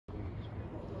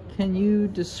can you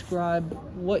describe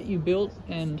what you built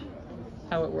and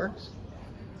how it works?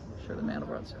 Show the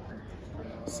Mandelbrot Set there.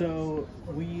 So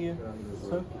we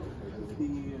took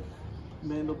the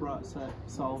Mandelbrot Set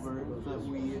solver that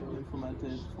we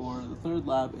implemented for the third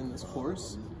lab in this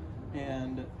course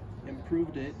and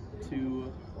improved it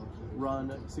to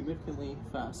run significantly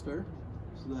faster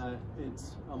so that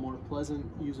it's a more pleasant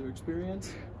user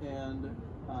experience, and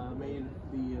made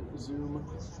the zoom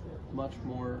much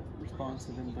more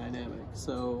responsive and dynamic.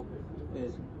 So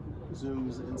it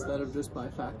zooms, instead of just by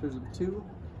factors of 2,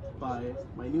 by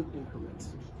minute increments,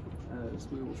 as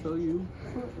we will show you.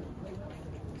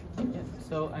 Yeah,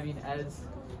 so I mean, as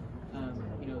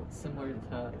you know, similar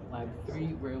to Lab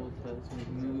 3, we're able to sort of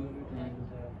move, and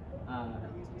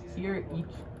here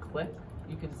each click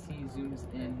you can see zooms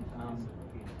in,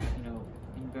 you know,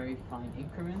 in very fine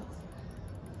increments.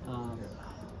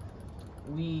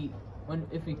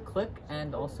 If we click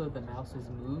and also the mouse is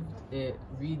moved, it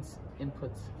reads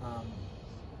inputs,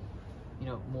 you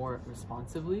know, more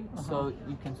responsively. So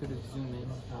you can sort of zoom in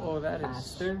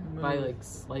faster by like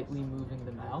slightly moving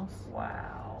the mouse.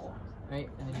 Wow. Right,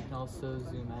 and then you can also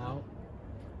zoom out.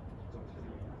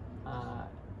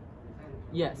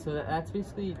 Yeah, so that's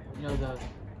basically, you know, the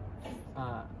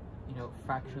you know,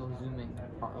 fractional zooming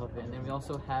part of it. And then we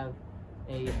also have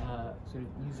a sort of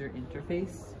user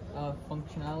interface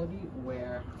functionality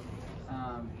where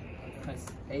press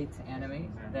A to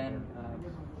animate, then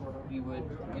we would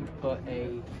input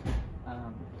a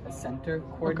center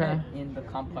coordinate in the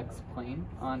complex plane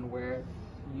on where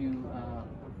you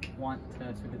want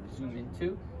to sort of zoom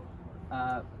into.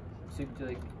 So you can do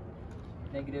like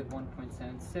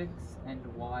 -1.76 and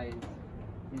Y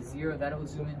is 0. That'll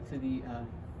zoom into the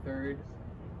third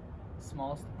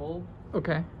smallest bulb.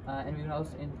 Okay. And we can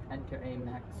also enter a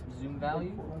max zoom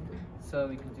value. So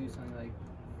we could do something like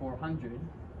 400,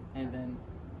 and then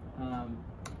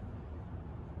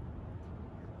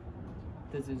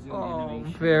there's a zoom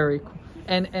animation. Very cool.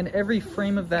 And every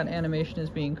frame of that animation is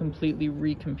being completely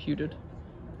recomputed,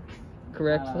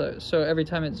 correct? So every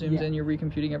time it zooms in, you're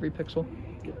recomputing every pixel?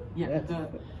 Yeah,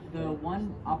 the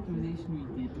one optimization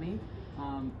we did make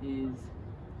is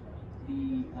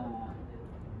the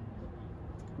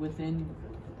within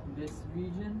this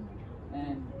region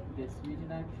and this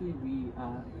region, actually, we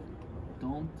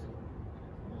don't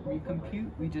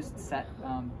recompute. We just set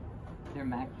their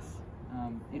max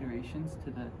iterations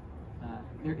to the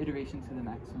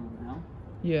maximum amount.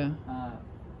 Yeah.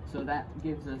 So that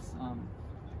gives us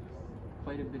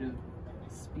quite a bit of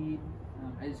speed.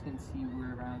 As you can see,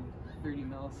 we're around 30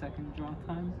 millisecond draw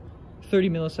time. 30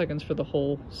 milliseconds for the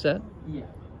whole set? Yeah.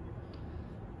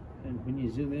 And when you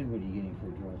zoom in, what are you getting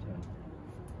for draw time?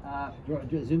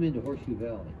 Zoom into Horseshoe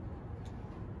Valley.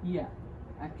 Yeah,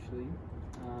 actually.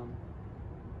 Let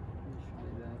me try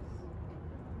this.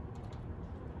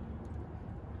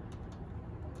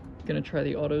 Gonna try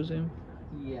the auto zoom?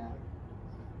 Yeah.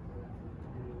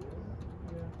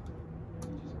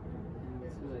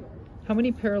 How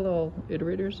many parallel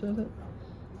iterators is it?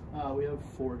 We have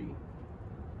 40.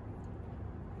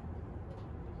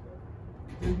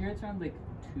 So here it's around like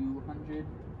 200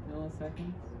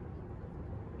 milliseconds.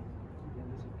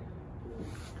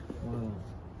 Wow.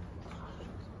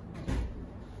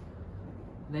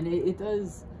 Then it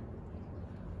does.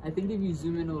 I think if you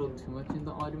zoom in a little too much in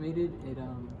the automated, it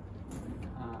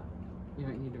you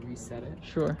might need to reset it.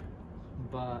 Sure.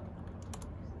 But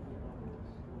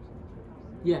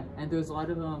yeah, and there's a lot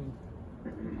of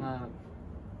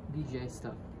VGA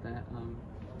stuff that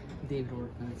David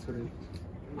worked on, sort of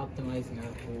optimizing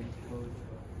our whole code.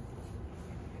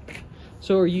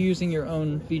 So are you using your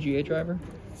own VGA driver?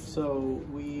 So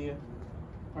we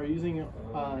are using,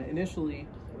 initially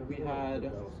we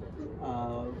had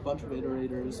a bunch of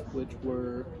iterators which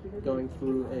were going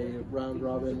through a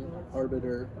round-robin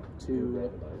arbiter to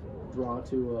draw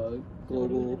to a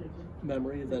global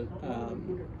memory that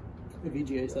a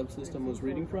VGA subsystem was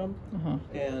reading from.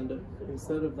 And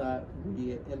instead of that,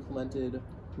 we implemented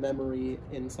memory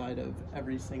inside of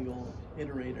every single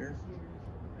iterator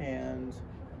and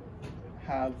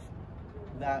have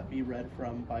that be read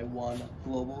from by one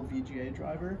global VGA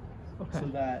driver, so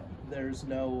that there's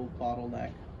no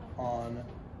bottleneck on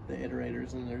the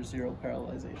iterators and there's zero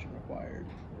parallelization required.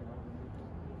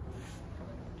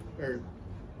 Or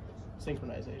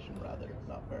synchronization, rather,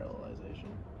 not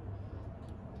parallelization.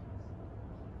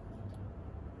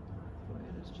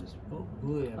 It's just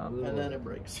and then it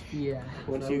breaks. Yeah.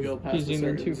 Once you go past you zoom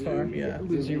in too far,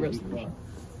 lose your resolution.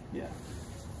 Yeah.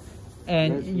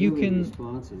 And That's you really can.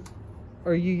 responsive.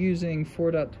 Are you using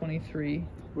 4.23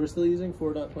 We're still using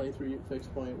 4.23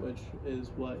 fixed point, which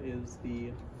is what is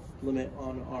the limit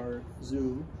on our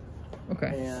zoom. Okay.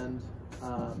 And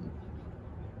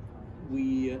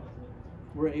we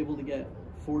were able to get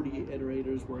 40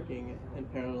 iterators working in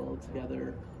parallel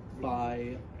together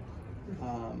by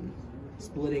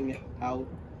splitting out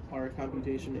our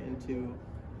computation into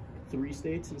 3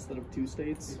 states instead of 2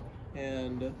 states,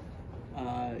 and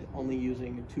only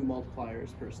using 2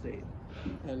 multipliers per state.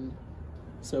 And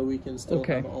so we can still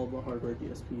have all the hardware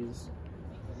DSPs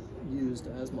used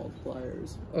as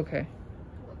multipliers. Okay.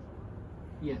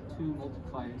 Yeah, 2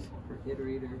 multipliers per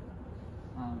iterator,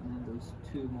 and then those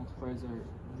 2 multipliers are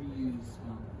reused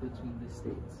between the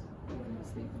states within the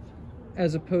state machine.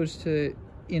 As opposed to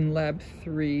in Lab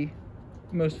 3,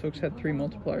 most folks had 3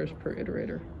 multipliers per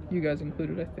iterator. You guys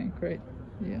included, I think, right?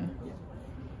 Yeah.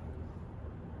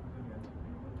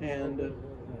 And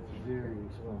Very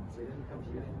responsive.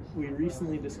 we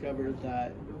recently discovered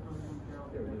that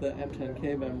the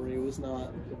M10K memory was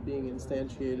not being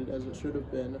instantiated as it should have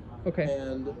been. Okay.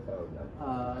 And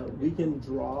we can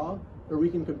draw, or we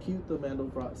can compute the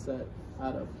Mandelbrot set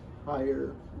at a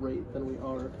higher rate than we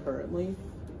are currently,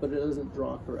 but it doesn't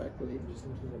draw correctly.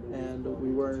 And we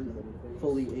weren't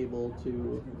fully able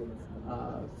to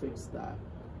fix that.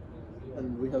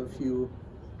 And we have a few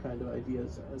kind of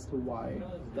ideas as to why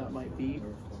that might be,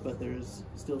 but there's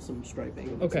still some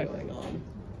striping that's going on.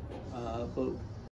 But